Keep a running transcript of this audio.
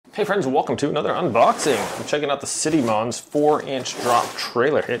Hey friends, welcome to another unboxing. I'm checking out the Citymons 4-inch drop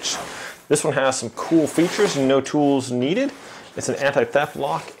trailer hitch. This one has some cool features, no tools needed. It's an anti-theft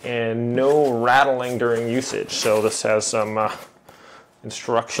lock and no rattling during usage. So this has some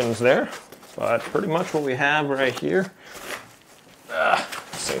instructions there, but pretty much what we have right here.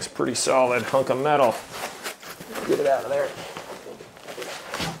 This thing's pretty solid hunk of metal. Get it out of there.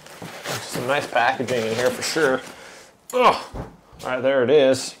 Some nice packaging in here for sure. Oh, all right, there it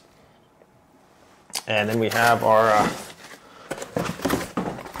is. And then we have our,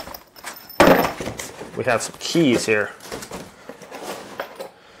 we have some keys here.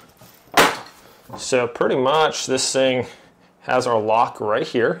 So pretty much this thing has our lock right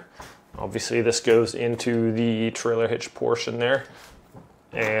here. Obviously this goes into the trailer hitch portion there.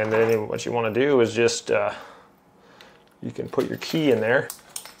 And then what you want to do is just, you can put your key in there.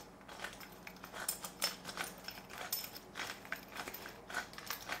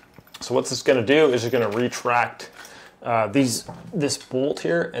 So what this is going to do is you're going to retract this bolt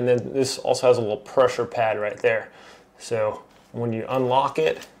here, and then this also has a little pressure pad right there. So when you unlock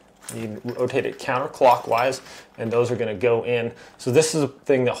it, you rotate it counterclockwise, and those are going to go in. So this is a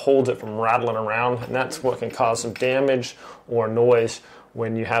thing that holds it from rattling around, and that's what can cause some damage or noise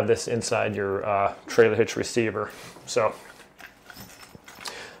when you have this inside your trailer hitch receiver. So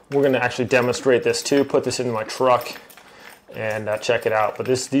we're going to actually demonstrate this too, put this in my truck and check it out. But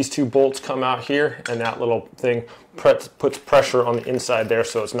these two bolts come out here, and that little thing puts pressure on the inside there,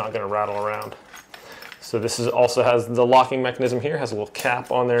 so it's not going to rattle around. So this also has the locking mechanism here, has a little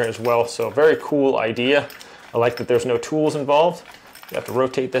cap on there as well. So very cool idea. I like that there's no tools involved. You have to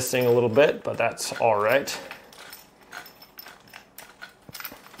rotate this thing a little bit, but that's all right.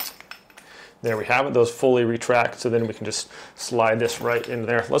 There we have it, those fully retract, so then we can just slide this right in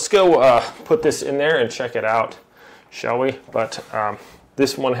there. Let's go put this in there and check it out, shall we? But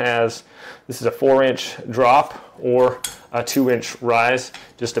this one this is a 4-inch drop or a 2-inch rise,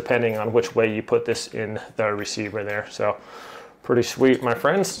 just depending on which way you put this in the receiver there. So pretty sweet, my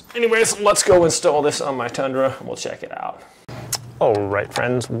friends. Anyways, let's go install this on my Tundra and we'll check it out. All right,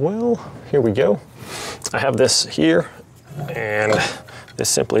 friends, well, here we go. I have this here, and this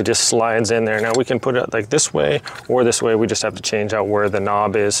simply just slides in there. Now we can put it like this way or this way. We just have to change out where the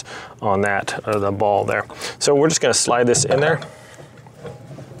knob is on that, or the ball there. So we're just gonna slide this in there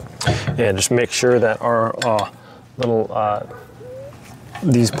and just make sure that our little,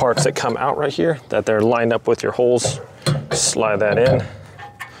 these parts that come out right here, that they're lined up with your holes. Slide that in.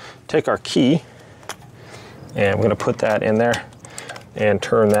 Take our key, and we're gonna put that in there and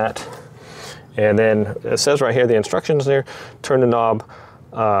turn that. And then it says right here, the instructions there, turn the knob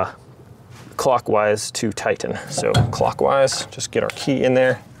clockwise to tighten. So clockwise, just get our key in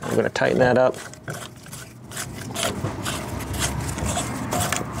there. We're gonna tighten that up.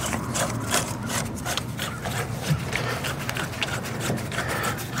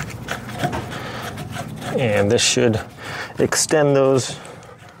 And this should extend those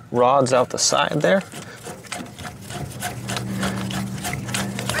rods out the side there.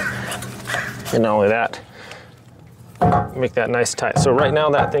 And not only that, make that nice tight. So right now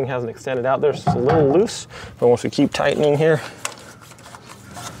that thing hasn't extended out there, so it's a little loose, but once we keep tightening here,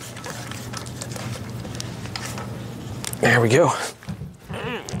 there we go.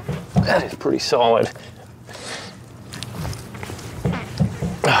 That is pretty solid.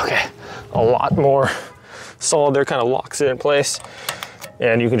 Okay, a lot more solid there, kind of locks it in place.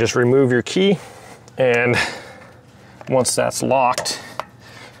 And you can just remove your key, and once that's locked,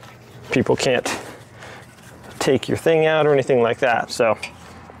 people can't take your thing out or anything like that. So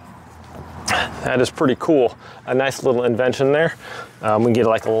that is pretty cool. A nice little invention there. We can get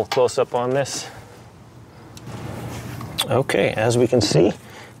like a little close up on this. Okay, as we can see,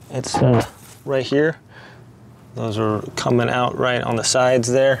 it's right here. Those are coming out right on the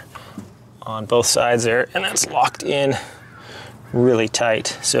sides there, on both sides there, and that's locked in really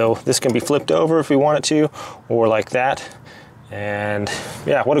tight. So this can be flipped over if we want it to, or like that. And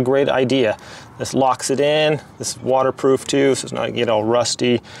yeah, what a great idea. This locks it in. This is waterproof too, so it's not gonna get all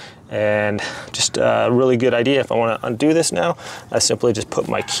rusty. And just a really good idea. If I want to undo this now, I simply just put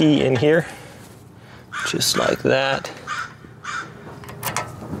my key in here, just like that.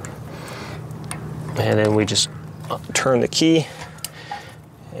 And then we just turn the key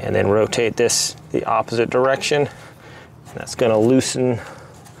and then rotate this the opposite direction. And that's gonna loosen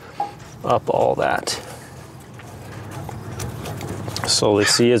up all that. Slowly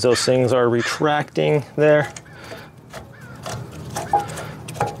see as those things are retracting there.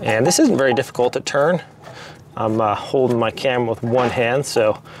 And this isn't very difficult to turn. I'm holding my camera with one hand,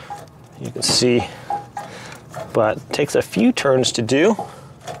 so you can see, but it takes a few turns to do.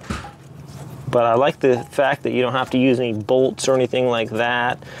 But I like the fact that you don't have to use any bolts or anything like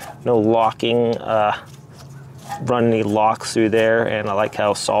that. No locking, run any locks through there. And I like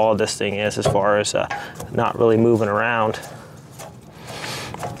how solid this thing is as far as not really moving around.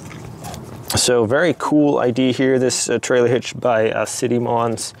 So very cool idea here, this trailer hitch by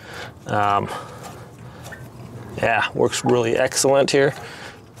Citymons. Yeah, works really excellent here.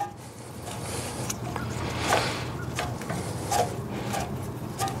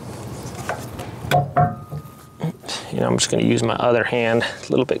 You know, I'm just going to use my other hand a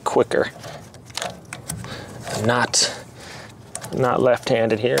little bit quicker. Not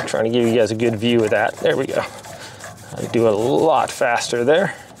left-handed here. Trying to give you guys a good view of that. There we go. I do it a lot faster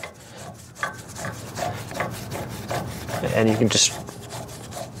there. And you can just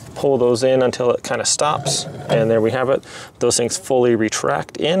pull those in until it kind of stops, and there we have it. Those things fully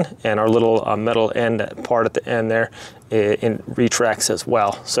retract in, and our little metal end part at the end there, it retracts as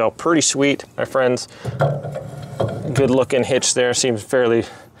well. So pretty sweet, my friends. Good looking hitch there. Seems fairly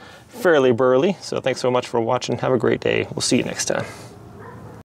burly. So thanks so much for watching. Have a great day. We'll see you next time.